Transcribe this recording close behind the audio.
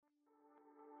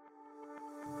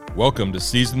Welcome to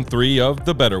Season 3 of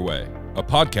The Better Way, a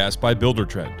podcast by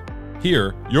Buildertrend.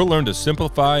 Here, you'll learn to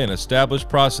simplify and establish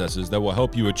processes that will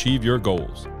help you achieve your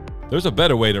goals. There's a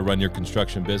better way to run your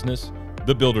construction business,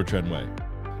 the Buildertrend way.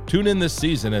 Tune in this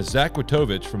season as Zach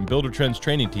Wojtowicz from Buildertrend's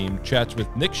training team chats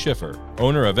with Nick Schiffer,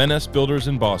 owner of NS Builders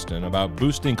in Boston, about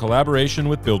boosting collaboration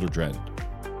with Buildertrend.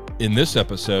 In this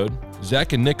episode,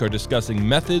 Zach and Nick are discussing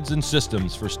methods and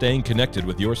systems for staying connected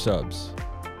with your subs.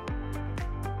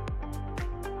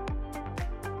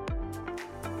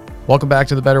 Welcome back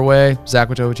to The Better Way. Zach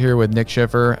Wojtowicz here with Nick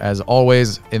Schiffer. As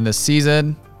always in this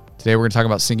season, today we're going to talk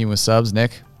about syncing with subs.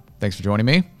 Nick, thanks for joining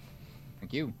me.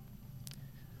 Thank you.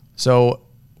 So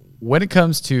when it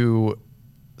comes to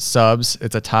subs,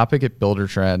 it's a topic at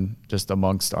Buildertrend just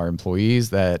amongst our employees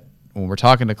that when we're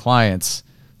talking to clients,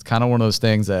 it's kind of one of those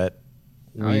things that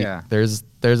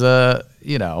there's a,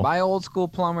 my old school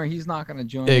plumber, he's not going to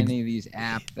join any of these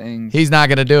app things. He's not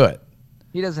going to do it.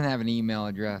 He doesn't have an email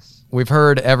address. We've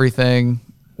heard everything.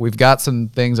 We've got some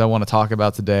things I want to talk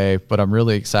about today, but I'm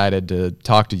really excited to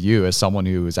talk to you as someone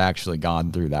who has actually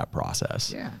gone through that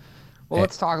process. Yeah. Well,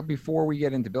 let's talk before we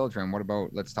get into Buildertrend.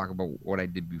 Let's talk about what I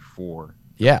did before.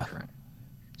 Yeah. Buildertrend.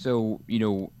 So,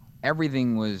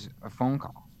 everything was a phone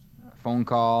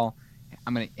call.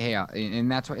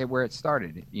 And that's where it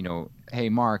started. Hey,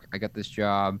 Mark, I got this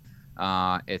job.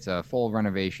 It's a full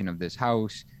renovation of this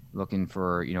house. Looking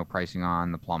for, pricing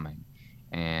on the plumbing.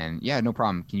 And yeah, no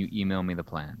problem. Can you email me the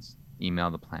plans?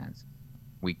 Email the plans.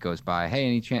 Week goes by. Hey,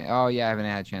 any chance? Oh yeah, I haven't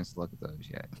had a chance to look at those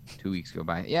yet. 2 weeks go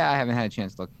by. Yeah, I haven't had a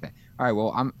chance to look at that. All right,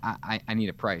 well, I need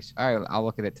a price. All right, I'll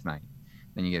look at it tonight.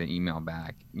 Then you get an email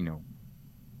back,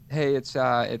 hey, it's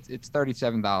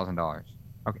 $37,000.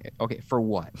 Okay, for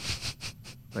what?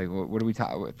 Like, what do we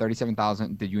talk?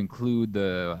 $37,000. Did you include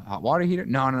the hot water heater?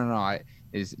 No.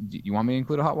 Do you want me to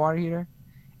include a hot water heater?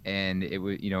 And it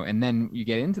was, and then you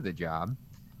get into the job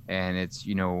and it's,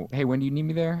 hey, when do you need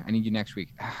me there? I need you next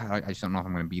week. I just don't know if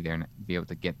I'm going to be able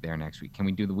to get there next week. Can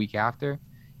we do the week after?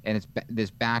 And it's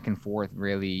this back and forth,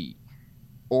 really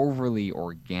overly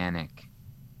organic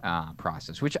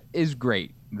process, which is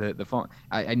great. The phone,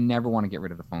 I never want to get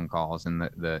rid of the phone calls and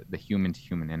the human to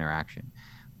human interaction.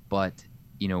 But,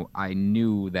 I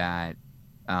knew that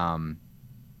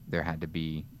there had to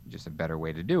be just a better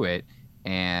way to do it.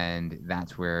 And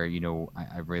that's where,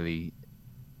 I really,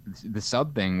 the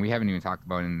sub thing, we haven't even talked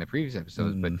about in the previous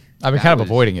episodes, but I've been kind of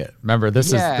avoiding it. Remember, this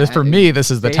is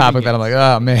the topic that I'm like,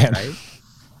 oh man.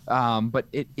 Right? But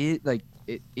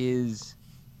it is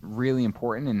really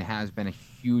important and has been a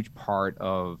huge part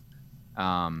of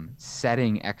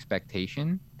setting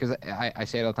expectation. Because I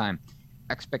say it all the time,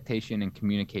 expectation and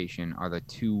communication are the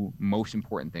two most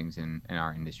important things in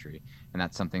our industry. And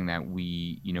that's something that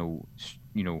we,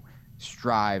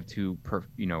 strive to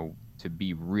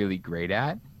be really great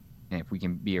at. And if we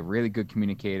can be a really good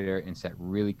communicator and set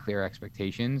really clear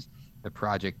expectations, the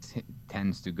project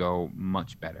tends to go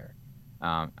much better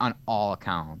on all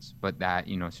accounts, but that,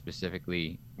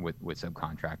 specifically with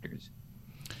subcontractors.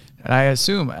 And I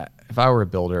assume if I were a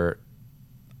builder,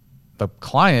 the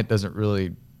client doesn't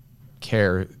really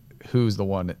care who's the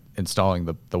one installing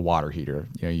the water heater,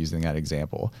 using that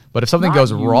example. But if something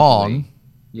goes wrong,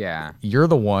 yeah, you're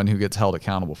the one who gets held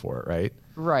accountable for it, right?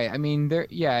 Right. I mean,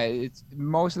 it's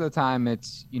most of the time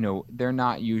it's, they're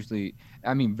not usually,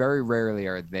 very rarely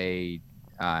are they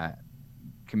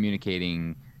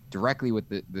communicating directly with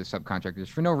the subcontractors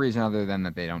for no reason other than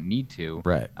that they don't need to.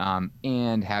 Right.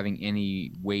 And having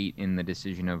any weight in the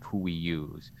decision of who we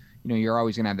use. You're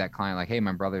always going to have that client like, hey,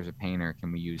 my brother's a painter.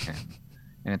 Can we use him?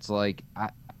 And it's like,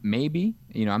 maybe,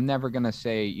 I'm never going to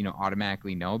say,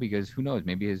 automatically no, because who knows,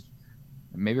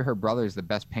 maybe her brother is the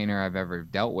best painter I've ever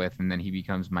dealt with, and then he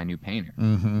becomes my new painter.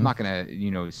 Mm-hmm. I'm not going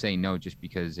to, say no just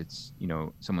because it's,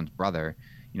 someone's brother.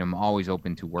 I'm always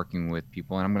open to working with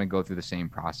people, and I'm going to go through the same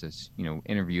process,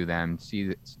 interview them,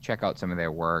 check out some of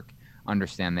their work,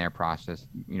 understand their process,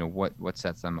 what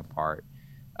sets them apart.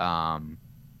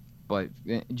 But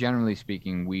generally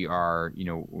speaking, we are,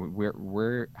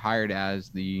 we're hired as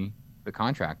the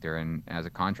contractor, and as a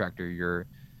contractor,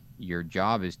 your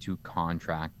job is to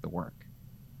contract the work.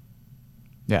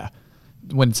 Yeah.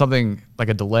 When something like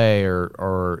a delay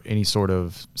or any sort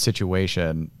of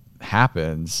situation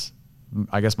happens,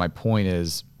 I guess my point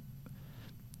is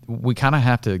we kind of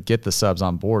have to get the subs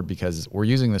on board because we're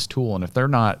using this tool. And if they're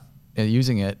not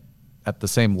using it at the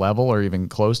same level or even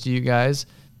close to you guys,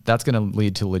 that's going to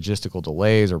lead to logistical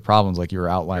delays or problems like you were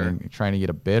outlining, sure, trying to get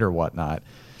a bid or whatnot.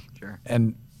 Sure.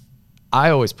 And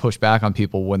I always push back on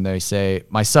people when they say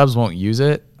my subs won't use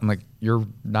it. I'm like, you're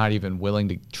not even willing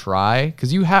to try,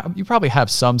 because you probably have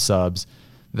some subs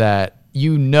that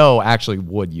actually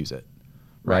would use it,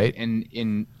 right?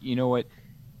 And you know what,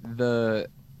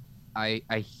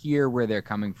 I hear where they're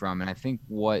coming from, and I think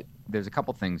there's a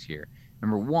couple things here.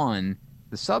 Number one,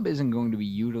 the sub isn't going to be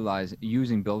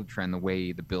using Buildertrend the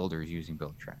way the builder is using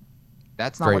Buildertrend.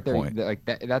 That's not what they're like.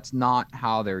 That's not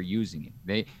how they're using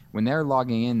it. When they're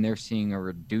logging in, they're seeing a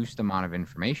reduced amount of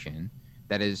information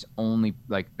that is only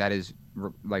like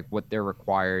what they're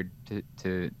required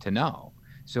to know.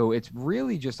 So it's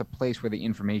really just a place where the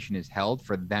information is held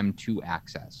for them to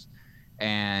access.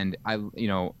 And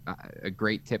a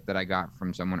great tip that I got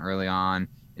from someone early on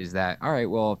is that, all right,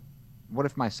 well, what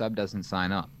if my sub doesn't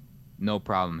sign up? No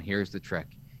problem. Here's the trick.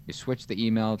 You switch the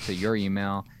email to your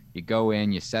email. You go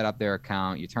in, you set up their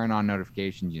account, you turn on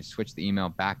notifications, you switch the email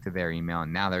back to their email,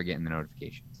 and now they're getting the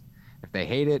notifications. If they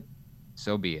hate it,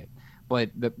 so be it.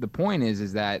 But the point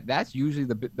is that that's usually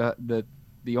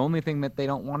the only thing that they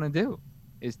don't want to do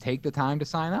is take the time to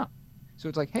sign up. So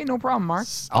it's like, hey, no problem, Mark.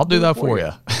 I'll do that for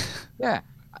you. Yeah,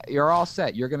 you're all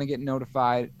set. You're going to get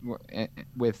notified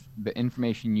with the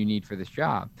information you need for this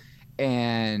job.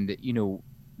 And,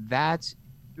 that's...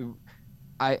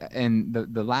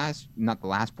 the last, not the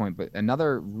last point, but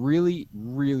another really,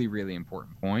 really, really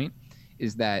important point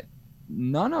is that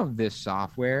none of this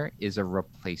software is a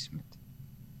replacement.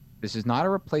 This is not a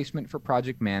replacement for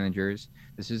project managers.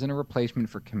 This isn't a replacement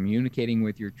for communicating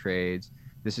with your trades.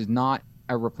 This is not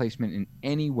a replacement in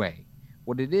any way.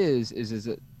 What it is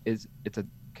it's a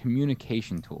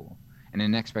communication tool and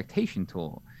an expectation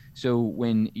tool. So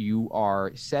when you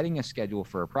are setting a schedule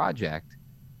for a project,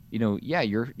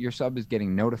 your sub is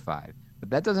getting notified, but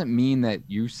that doesn't mean that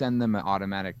you send them an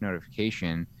automatic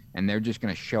notification and they're just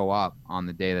going to show up on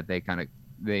the day that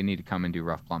they need to come and do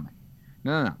rough plumbing.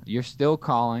 No. You're still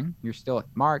calling. You're still,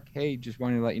 Mark, hey, just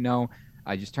wanted to let you know,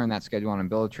 I just turned that schedule on in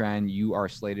Buildertrend. You are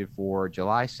slated for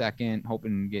July 2nd,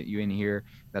 hoping to get you in here.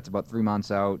 That's about 3 months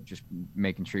out, just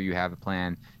making sure you have a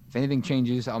plan. If anything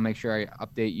changes, I'll make sure I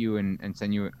update you and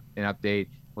send you an update.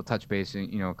 We'll touch base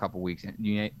in, a couple weeks. Do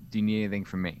you need anything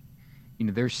from me?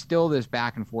 There's still this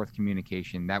back and forth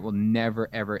communication that will never,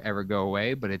 ever, ever go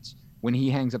away. But it's when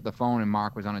he hangs up the phone and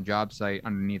Mark was on a job site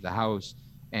underneath the house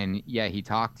and he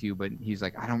talked to you, but he's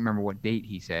like, I don't remember what date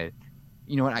he said.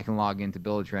 You know what? I can log into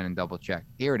Buildertrend and double check.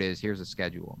 Here it is. Here's a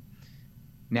schedule.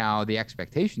 Now, the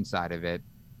expectation side of it,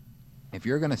 if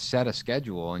you're going to set a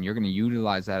schedule and you're going to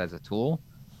utilize that as a tool,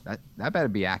 that better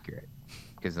be accurate.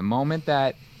 Because the moment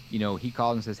that, he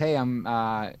calls and says, hey, I'm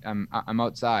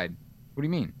outside. What do you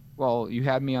mean? Well, you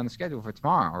had me on the schedule for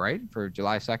tomorrow, right? For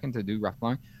July 2nd to do rough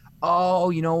plumbing. Oh,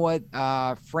 you know what?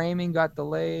 Framing got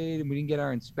delayed and we didn't get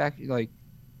our inspection. Like,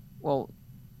 well,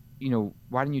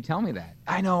 why didn't you tell me that?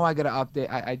 I know I got to update.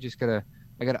 I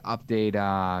got to update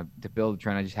to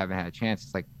Buildertrend. I just haven't had a chance.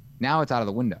 It's like, now it's out of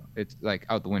the window. It's like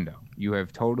out the window. You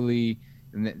have totally,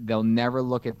 they'll never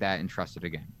look at that and trust it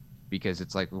again, because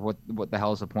it's like, what the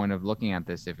hell is the point of looking at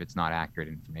this if it's not accurate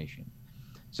information?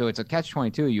 So it's a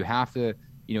catch-22. You have to,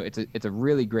 it's a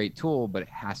really great tool, but it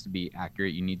has to be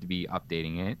accurate. You need to be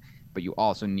updating it, but you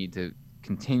also need to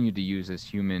continue to use this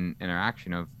human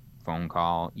interaction of phone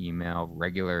call, email,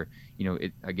 regular,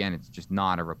 it's just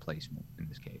not a replacement in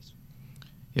this case.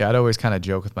 Yeah, I'd always kind of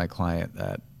joke with my client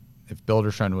that if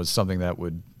Buildertrend was something that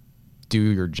would do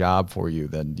your job for you,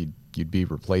 then you'd be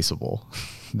replaceable.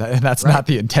 And that's not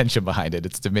the intention behind it.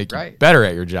 It's to make you better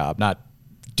at your job, not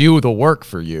do the work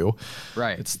for you.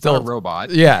 Right. It's still a robot.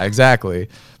 Yeah, exactly.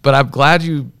 But I'm glad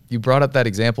you brought up that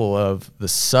example of the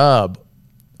sub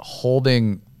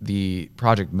holding the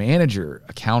project manager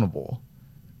accountable.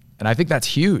 And I think that's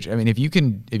huge. I mean, if you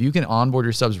can onboard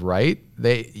your subs right,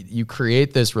 you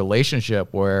create this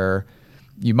relationship where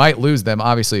you might lose them,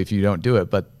 obviously, if you don't do it,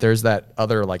 but there's that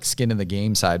other like skin in the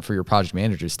game side for your project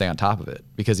manager to stay on top of it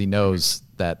because he knows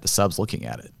that the sub's looking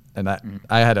at it. And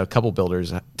I had a couple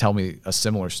builders tell me a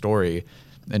similar story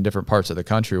in different parts of the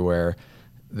country where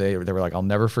they were like, I'll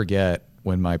never forget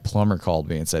when my plumber called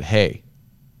me and said, hey,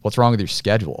 what's wrong with your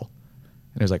schedule?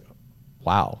 And he was like,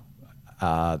 wow.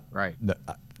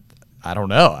 I don't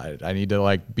know. I need to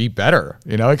like be better.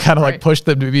 It kind of like pushed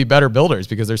them to be better builders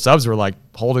because their subs were like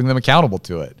holding them accountable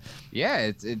to it.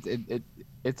 Yeah,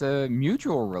 it's a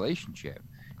mutual relationship.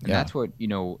 And that's what,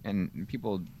 and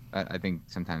people I think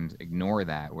sometimes ignore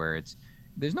that, where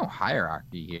there's no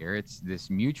hierarchy here. It's this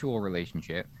mutual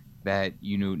relationship that,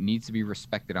 needs to be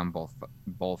respected on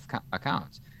both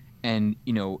accounts. And,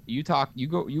 you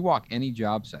walk any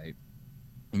job site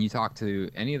and you talk to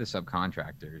any of the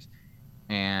subcontractors,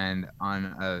 and on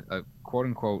a quote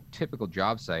unquote typical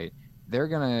job site, they're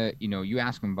going to, you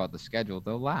ask them about the schedule,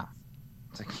 they'll laugh.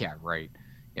 It's like, yeah, right.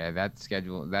 Yeah, that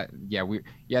schedule.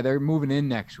 They're moving in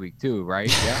next week too, right?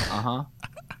 Yeah,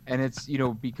 And it's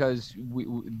because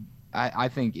I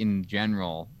think in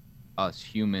general,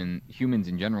 humans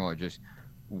in general are just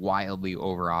wildly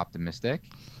over optimistic.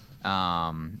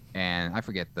 And I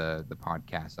forget the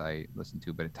podcast I listened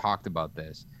to, but it talked about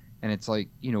this, and it's like,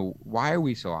 why are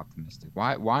we so optimistic?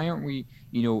 Why aren't we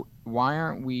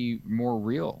more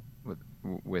real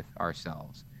with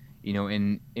ourselves?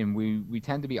 And we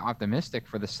tend to be optimistic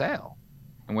for the sale,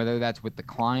 and whether that's with the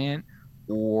client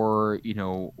or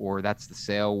that's the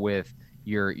sale with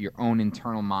your own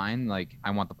internal mind. Like, I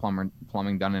want the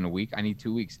plumbing done in a week. I need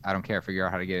 2 weeks. I don't care. Figure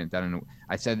out how to get it done.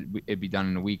 I said it'd be done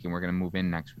in a week, and we're going to move in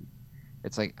next week.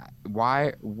 It's like,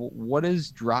 why? What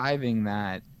is driving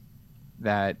that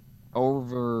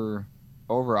over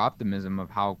optimism of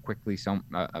how quickly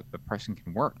a person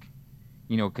can work?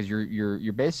 Because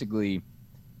you're basically,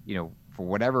 for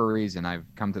whatever reason, I've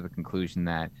come to the conclusion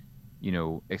that,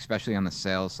 especially on the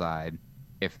sales side,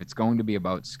 if it's going to be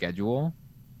about schedule,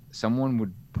 someone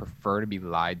would prefer to be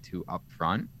lied to up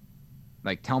front.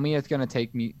 Like, tell me it's going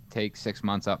to take 6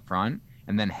 months up front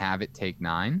and then have it take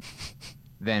 9,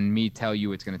 than me tell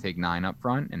you it's going to take 9 up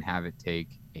front and have it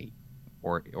take 8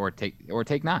 or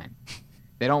take 9.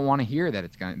 They don't want to hear that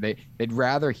it's going to, they'd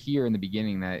rather hear in the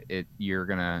beginning that you're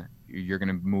going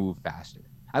to move faster.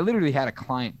 I literally had a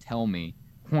client tell me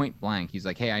point blank, he's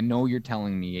like, hey, I know you're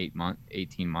telling me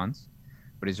 18 months,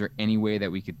 but is there any way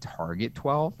that we could target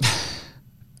 12?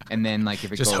 And then, like,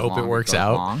 if it just goes hope long, it works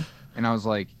out. Long. And I was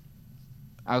like,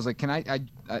 can I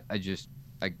just,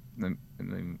 like, let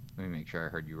me make sure I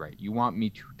heard you right. You want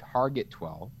me to target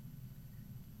 12,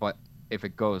 but if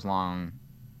it goes long,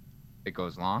 it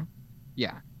goes long?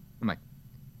 Yeah. I'm like,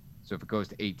 so if it goes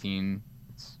to 18,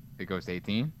 it goes to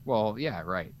 18? Well, yeah,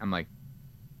 right. I'm like,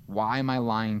 why am I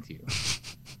lying to you?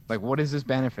 Like, what is this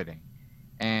benefiting?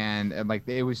 And like,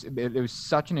 it was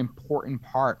such an important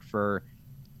part for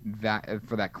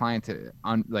that client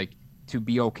to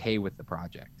be okay with the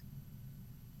project.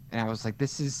 And I was like,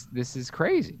 this is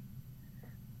crazy.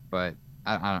 But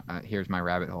here's my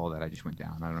rabbit hole that I just went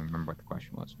down. I don't remember what the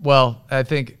question was. Well, I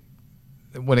think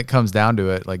when it comes down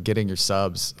to it, like, getting your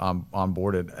subs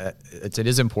onboarded, it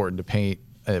is important to paint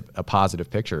a positive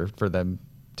picture for them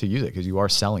to use it, because you are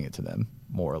selling it to them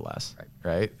more or less,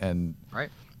 right? And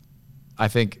I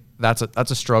think that's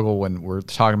a struggle when we're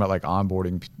talking about, like,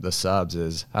 onboarding the subs,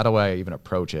 is how do I even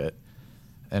approach it?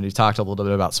 And you talked a little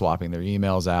bit about swapping their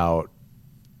emails out.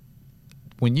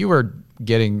 When you were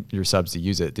getting your subs to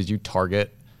use it, did you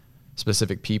target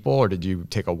specific people, or did you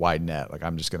take a wide net? Like,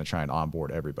 I'm just going to try and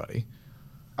onboard everybody.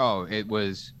 Oh, it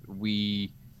was,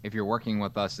 if you're working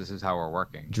with us, this is how we're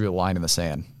working. Drew a line in the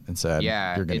sand and said,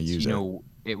 you're going to use it.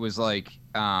 It was like,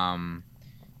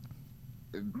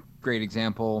 great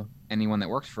example, anyone that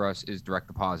works for us is direct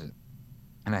deposit.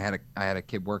 And I had a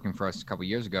kid working for us a couple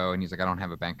years ago, and he's like, I don't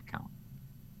have a bank account.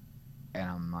 And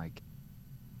I'm like,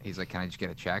 he's like, can I just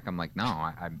get a check? I'm like, no,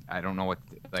 I don't know what.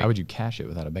 Like, how would you cash it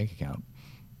without a bank account?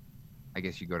 I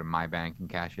guess you go to my bank and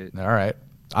cash it. All right.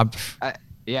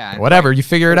 Yeah. Whatever. Like, you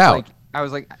figure it out. Like, I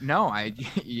was like, no,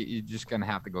 you're just going to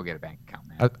have to go get a bank account,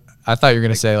 man. I thought you were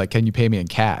going to say, like, can you pay me in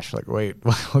cash? Like, wait,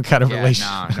 what kind of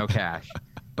relationship? No cash.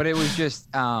 But it was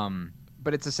just,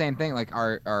 but it's the same thing. Like,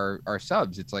 our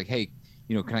subs, it's like, hey,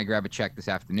 can I grab a check this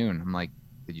afternoon? I'm like,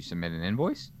 did you submit an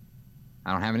invoice?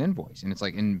 I don't have an invoice. And it's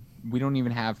like, and we don't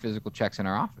even have physical checks in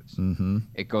our office. Mm-hmm.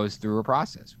 It goes through a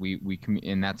process.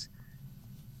 And that's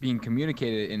being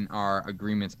communicated in our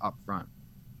agreements up front.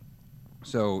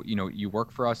 So, you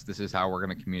work for us, this is how we're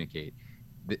going to communicate.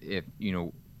 If,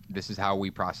 this is how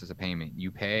we process a payment. You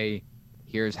pay,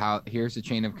 here's the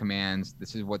chain of commands.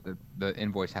 This is what the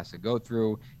invoice has to go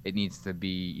through. It needs to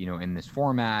be, in this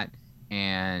format,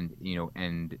 and,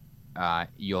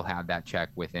 you'll have that check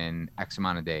within X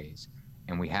amount of days.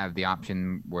 And we have the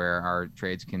option where our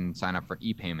trades can sign up for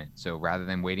e-payment. So rather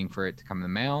than waiting for it to come in the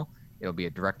mail, it'll be a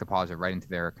direct deposit right into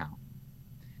their account.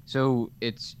 So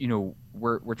it's,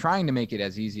 we're trying to make it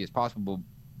as easy as possible,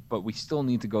 but we still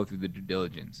need to go through the due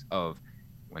diligence of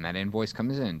when that invoice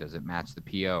comes in, does it match the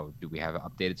PO? Do we have an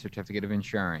updated certificate of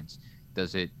insurance?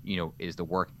 Does it, is the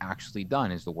work actually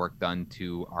done? Is the work done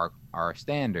to our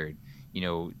standard?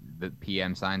 The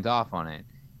PM signs off on it.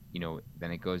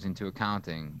 Then it goes into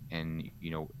accounting, and,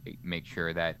 make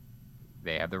sure that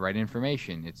they have the right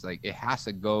information. It's like, it has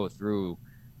to go through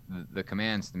the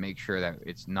commands to make sure that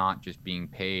it's not just being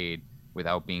paid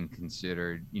without being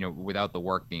considered, without the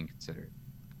work being considered.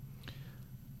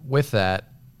 With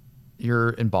that, you're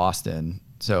in Boston,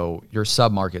 so your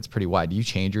sub market's pretty wide. Do you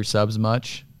change your subs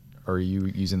much, or are you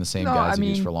using the same guys you've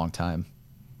used for a long time?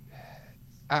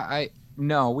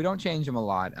 No, we don't change them a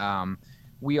lot. I'm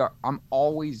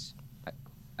always,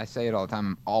 I say it all the time,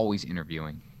 I'm always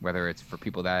interviewing, whether it's for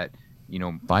people that,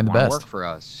 Find the want to best. work for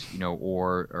us,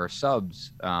 or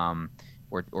subs,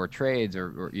 or trades,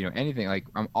 or anything. Like,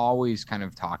 I'm always kind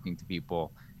of talking to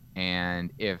people.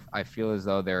 And if I feel as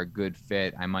though they're a good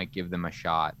fit, I might give them a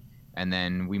shot. And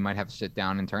then we might have to sit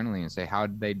down internally and say, how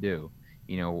did they do?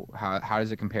 How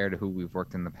does it compare to who we've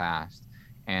worked in the past?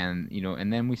 And,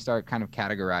 and then we start kind of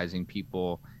categorizing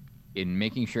people in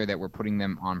making sure that we're putting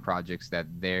them on projects that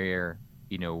they're,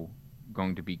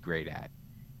 going to be great at.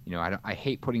 I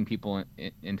hate putting people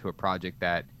into a project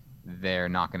that they're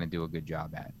not going to do a good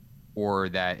job at, or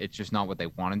that it's just not what they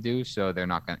want to do. So they're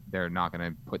not going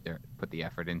to put the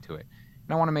effort into it.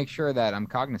 And I want to make sure that I'm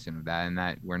cognizant of that, and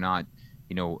that we're not,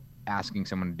 asking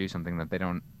someone to do something that they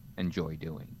don't enjoy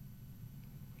doing.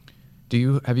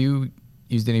 Have you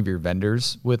used any of your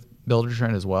vendors with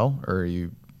Buildertrend as well, or are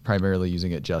you primarily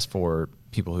using it just for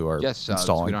people who are just subs.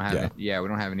 installing? We don't have we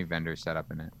don't have any vendors set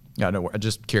up in it. Yeah, no, I'm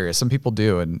just curious. Some people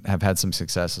do and have had some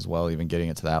success as well, even getting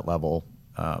it to that level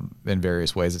in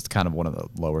various ways. It's kind of one of the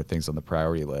lower things on the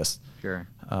priority list. Sure.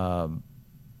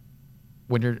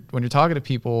 When you're talking to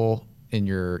people in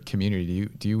your community,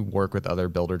 do you work with other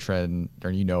Buildertrend,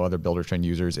 or other Buildertrend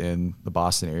users in the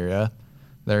Boston area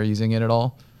that are using it at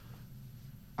all?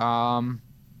 I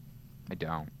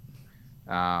don't.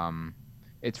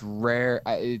 It's rare.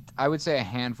 I would say a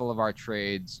handful of our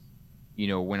trades,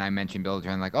 when I mention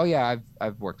Buildertrend, like, oh yeah,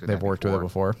 I've worked with. They've worked with it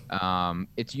before.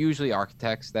 It's usually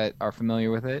architects that are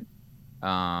familiar with it,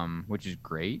 which is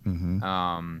great.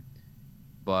 Mm-hmm.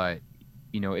 But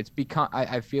it's become.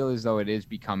 I feel as though it is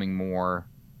becoming more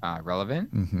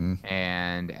relevant, mm-hmm.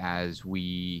 and as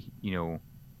we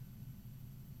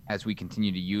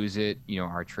continue to use it,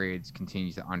 our trades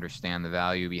continue to understand the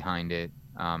value behind it,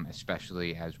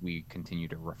 especially as we continue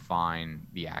to refine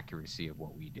the accuracy of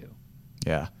what we do.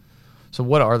 Yeah. So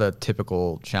what are the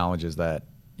typical challenges that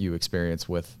you experience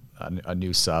with a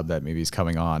new sub that maybe is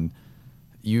coming on?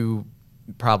 You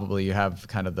have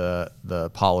kind of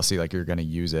the policy, like you're going to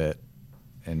use it.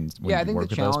 And I think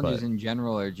the challenges in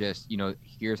general are just,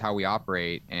 here's how we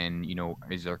operate. And,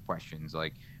 is there questions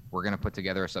like, we're going to put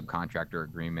together a subcontractor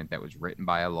agreement that was written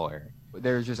by a lawyer.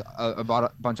 There's just a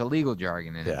bunch of legal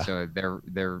jargon in it. So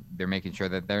they're making sure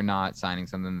that they're not signing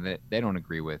something that they don't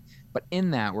agree with. But in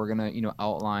that, we're going to,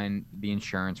 outline the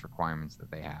insurance requirements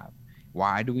that they have.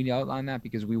 Why do we outline that?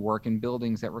 Because we work in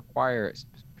buildings that require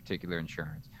particular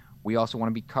insurance. We also want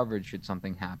to be covered should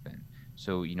something happen.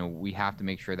 So, we have to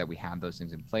make sure that we have those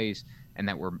things in place, and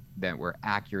that we're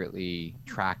accurately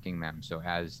tracking them. So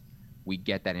as we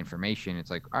get that information, it's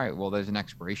like, all right, well, there's an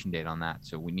expiration date on that.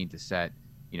 So we need to set,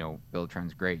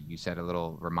 Buildertrend's great. You set a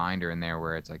little reminder in there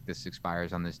where it's like, this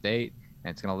expires on this date,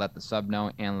 and it's going to let the sub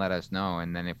know and let us know.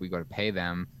 And then if we go to pay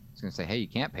them, it's going to say, hey, you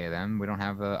can't pay them. We don't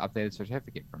have an updated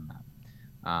certificate from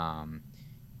them.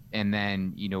 And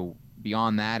then,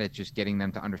 beyond that, it's just getting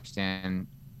them to understand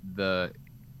the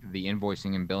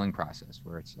invoicing and billing process,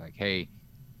 where it's like, hey,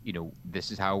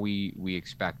 this is how we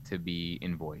expect to be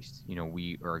invoiced.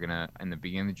 We are going to, in the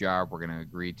beginning of the job, we're going to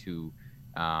agree to,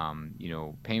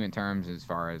 payment terms as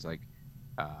far as like,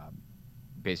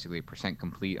 basically %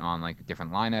 complete on like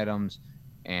different line items.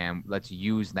 And let's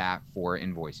use that for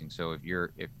invoicing. So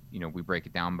if we break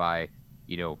it down by,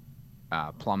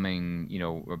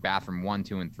 plumbing, or bathroom 1,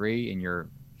 2, and 3, and you're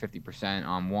 50%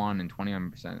 on one and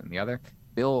 20% on the other,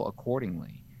 bill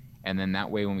accordingly. And then that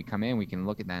way, when we come in, we can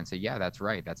look at that and say, yeah, that's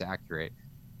right, that's accurate,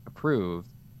 approved.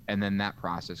 And then that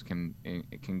process can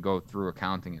go through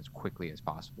accounting as quickly as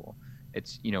possible.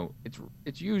 It's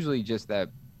usually just that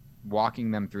walking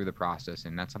them through the process.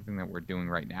 And that's something that we're doing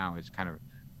right now, is kind of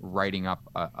writing up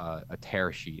a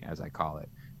tear sheet, as I call it,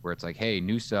 where it's like, hey,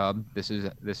 new sub, this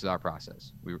is our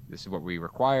process. This is what we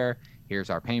require.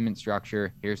 Here's our payment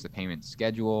structure. Here's the payment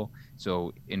schedule.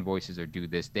 So invoices are due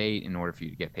this date in order for you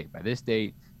to get paid by this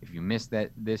date. If you miss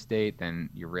this date, then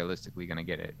you're realistically going to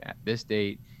get it at this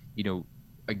date.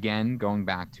 Again, going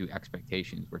back to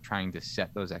expectations, we're trying to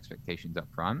set those expectations up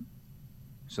front,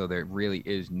 so there really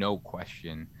is no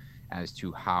question as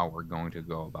to how we're going to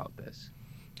go about this.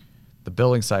 The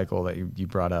billing cycle that you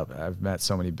brought up, I've met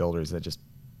so many builders that just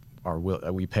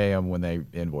we pay them when they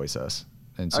invoice us.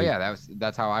 And so,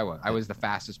 that's how I was. I was the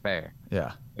fastest payer.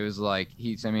 Yeah. It was like,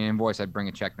 he sent me an invoice, I'd bring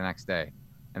a check the next day.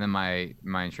 And then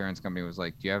my insurance company was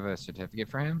like, do you have a certificate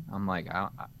for him? I'm like, I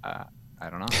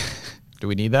don't know. Do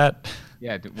we need that?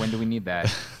 Yeah. When do we need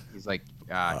that? He's like,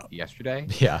 yesterday.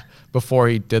 Yeah. Before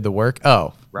he did the work.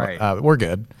 Oh, right. We're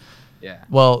good. Yeah.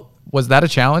 Well, was that a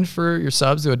challenge for your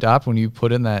subs to adopt when you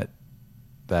put in that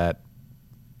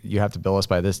you have to bill us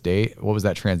by this date. What was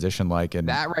that transition like? And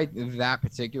that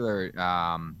particular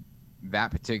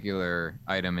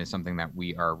item is something that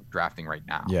we are drafting right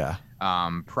now. Yeah.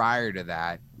 Prior to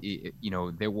that,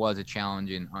 there was a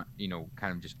challenge in,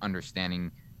 kind of just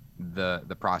understanding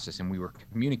the process, and we were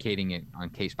communicating it on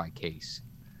case by case,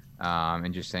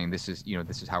 and just saying, this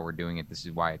is how we're doing it. This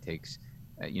is why it takes,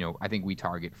 I think we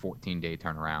target 14-day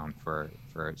turnaround for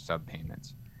sub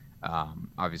payments.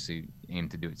 Obviously aim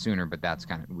to do it sooner, but that's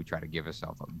kind of, we try to give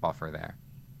ourselves a buffer there.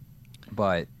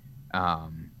 But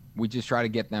we just try to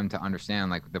get them to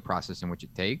understand like the process in which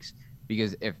it takes,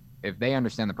 because if they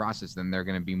understand the process, then they're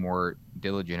going to be more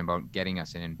diligent about getting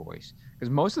us an invoice, because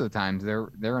most of the times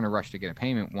they're in a rush to get a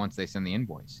payment once they send the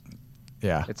invoice.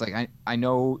 Yeah. It's like, I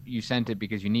know you sent it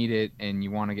because you need it and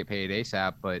you want to get paid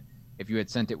ASAP, but if you had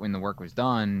sent it when the work was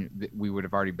done, we would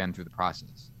have already been through the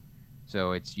process.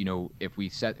 So it's, if we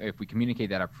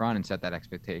communicate that up front and set that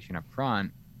expectation up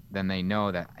front, then they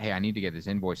know that, hey, I need to get this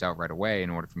invoice out right away in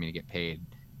order for me to get paid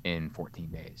in 14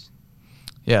 days.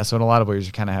 Yeah. So in a lot of ways,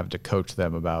 you kind of have to coach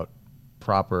them about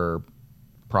proper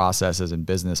processes and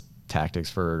business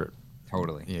tactics for.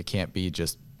 Totally. It can't be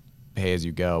just pay as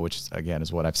you go, which again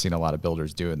is what I've seen a lot of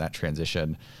builders do in that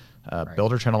transition. Right.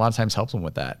 Buildertrend a lot of times helps them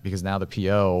with that, because now the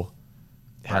PO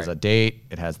has a date,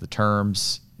 it has the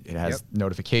terms, it has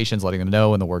notifications letting them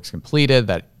know when the work's completed,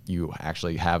 that you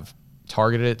actually have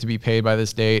targeted it to be paid by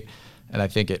this date. And I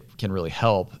think it can really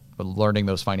help. But learning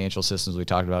those financial systems we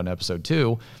talked about in episode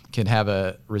 2 can have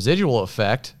a residual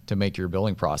effect to make your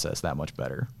billing process that much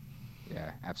better.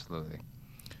 Yeah, absolutely.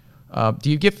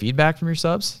 Do you get feedback from your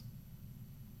subs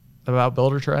about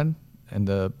Buildertrend and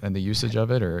the usage of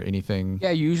it, or anything?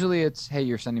 Yeah, usually it's, hey,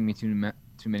 you're sending me too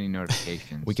many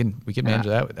notifications. we can manage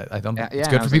that. I don't. It's and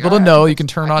good I for was people like, to all right, know. You can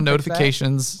turn on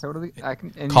notifications. Totally, I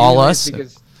can. And call usually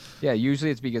us.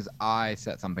 Usually it's because I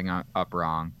set something up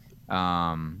wrong.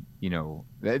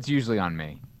 It's usually on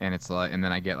me, and it's like, and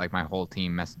then I get like my whole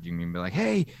team messaging me and be like,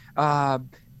 hey,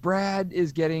 Brad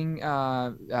is getting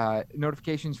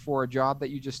notifications for a job that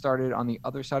you just started on the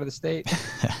other side of the state.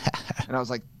 And I was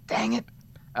like, dang it.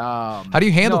 How do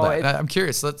you handle that? I'm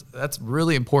curious. That's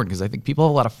really important, because I think people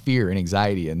have a lot of fear and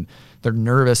anxiety, and they're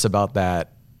nervous about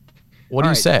that. What do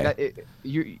you say?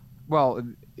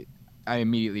 I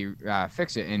immediately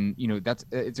fix it, and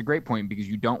it's a great point, because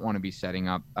you don't want to be setting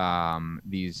up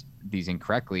these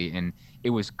incorrectly, and it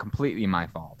was completely my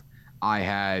fault. I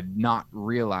had not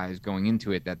realized going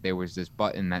into it that there was this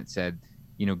button that said,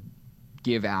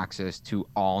 give access to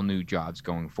all new jobs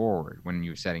going forward when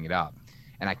you were setting it up.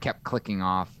 And I kept clicking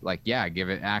off like, yeah, give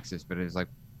it access. But it was like,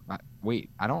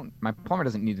 wait, my plumber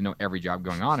doesn't need to know every job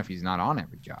going on if he's not on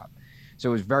every job. So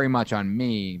it was very much on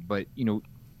me. But,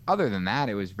 other than that,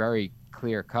 it was very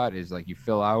clear cut, is like you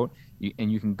fill out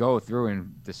and you can go through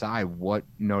and decide what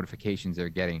notifications they're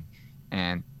getting.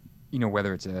 And,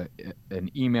 whether it's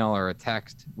an email or a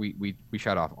text, we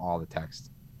shut off all the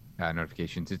text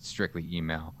notifications. It's strictly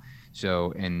email.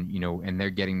 So, and they're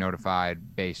getting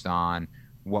notified based on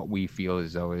what we feel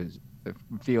as though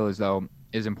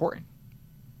is important.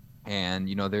 And,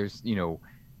 there's,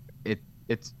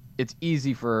 it's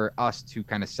easy for us to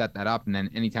kind of set that up. And then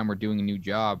anytime we're doing a new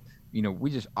job, we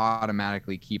just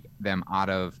automatically keep them out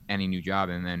of any new job.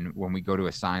 And then when we go to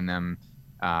assign them,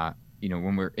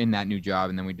 when we're in that new job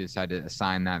and then we decide to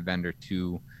assign that vendor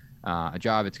to a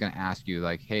job, it's going to ask you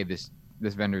like, hey, this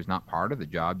vendor is not part of the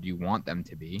job. Do you want them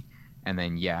to be? And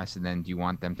then yes. And then do you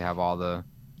want them to have all the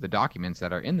documents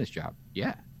that are in this job?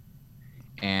 Yeah.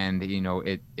 And,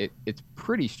 it's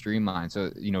pretty streamlined. So,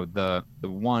 the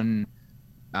one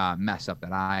mess up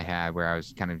that I had where I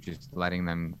was kind of just letting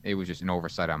them, it was just an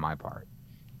oversight on my part.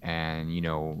 And,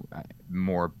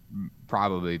 more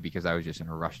probably because I was just in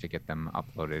a rush to get them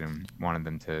uploaded and wanted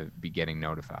them to be getting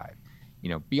notified.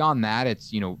 Beyond that,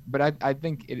 it's, but I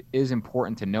think it is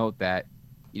important to note that,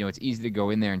 it's easy to go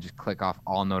in there and just click off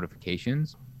all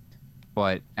notifications.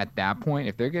 But at that point,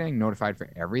 if they're getting notified for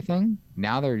everything,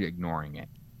 now they're ignoring it.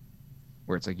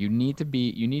 Where it's like, you need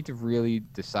to really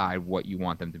decide what you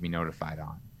want them to be notified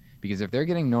on. Because if they're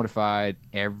getting notified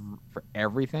for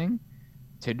everything,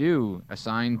 to-do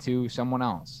assigned to someone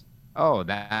else, oh,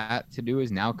 that to-do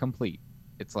is now complete.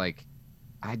 It's like,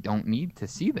 I don't need to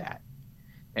see that.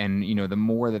 And, the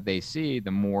more that they see,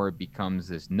 the more it becomes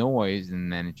this noise,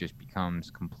 and then it just becomes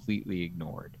completely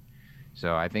ignored.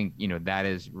 So I think,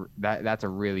 that's a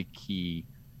really key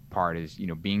part, is,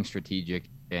 being strategic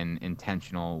and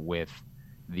intentional with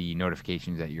the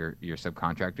notifications that your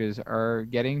subcontractors are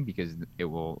getting, because it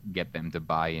will get them to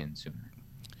buy in sooner.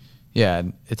 Yeah,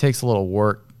 and it takes a little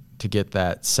work to get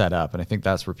that set up, and I think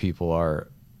that's where people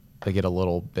they get a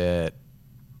little bit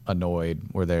annoyed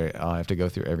where they have to go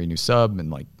through every new sub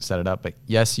and like set it up. But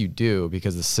yes, you do,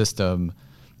 because the system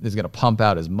is going to pump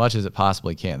out as much as it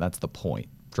possibly can. That's the point,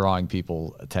 drawing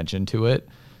people attention to it.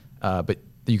 But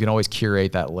you can always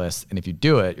curate that list. And if you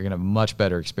do it, you're going to have a much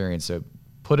better experience. So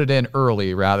put it in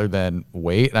early rather than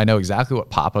wait. And I know exactly what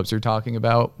pop-ups you're talking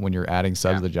about when you're adding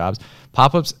subs to the jobs.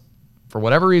 Pop-ups, for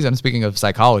whatever reason, speaking of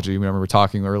psychology, remember we were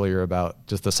talking earlier about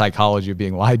just the psychology of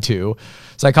being lied to.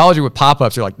 Psychology with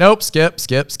pop-ups, you're like, nope, skip.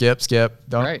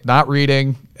 Don't, not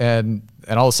reading. And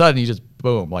all of a sudden you just,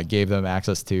 boom, like gave them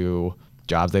access to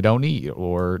jobs they don't need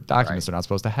or documents they're not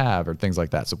supposed to have or things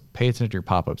like that. So pay attention to your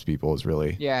pop-ups, people, is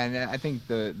really. Yeah, and I think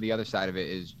the other side of it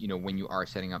is, when you are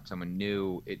setting up someone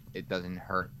new, it doesn't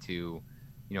hurt to,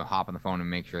 hop on the phone and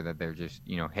make sure that they're just,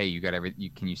 hey, you got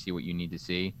can you see what you need to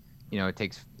see? It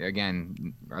takes,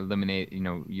 again, eliminate, you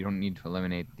don't need to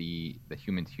eliminate the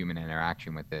human-to-human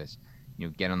interaction with this.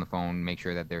 Get on the phone, make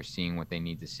sure that they're seeing what they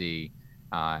need to see,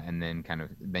 and then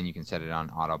then you can set it on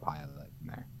autopilot from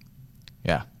there.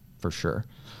 Yeah, for sure.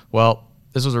 Well,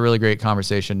 this was a really great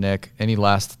conversation, Nick. Any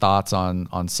last thoughts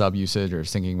on sub usage or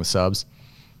syncing with subs?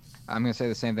 I'm going to say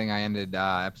the same thing I ended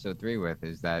episode 3 with,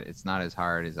 is that it's not as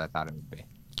hard as I thought it would be.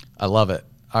 I love it.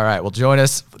 All right. Well, join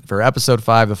us for episode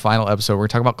 5, the final episode. We're going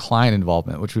to talk about client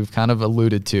involvement, which we've kind of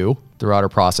alluded to throughout our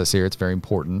process here. It's very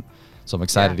important. So I'm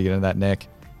excited to get into that, Nick.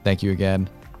 Thank you again.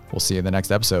 We'll see you in the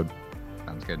next episode.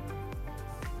 Sounds good.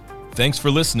 Thanks for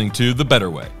listening to The Better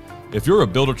Way. If you're a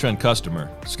Buildertrend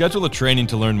customer, schedule a training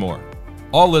to learn more.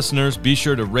 All listeners, be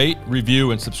sure to rate,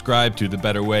 review, and subscribe to The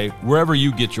Better Way wherever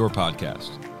you get your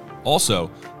podcasts. Also,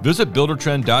 visit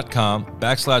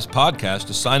buildertrend.com/podcast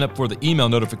to sign up for the email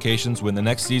notifications when the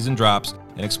next season drops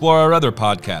and explore our other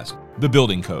podcast, The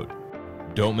Building Code.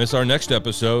 Don't miss our next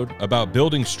episode about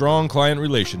building strong client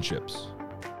relationships.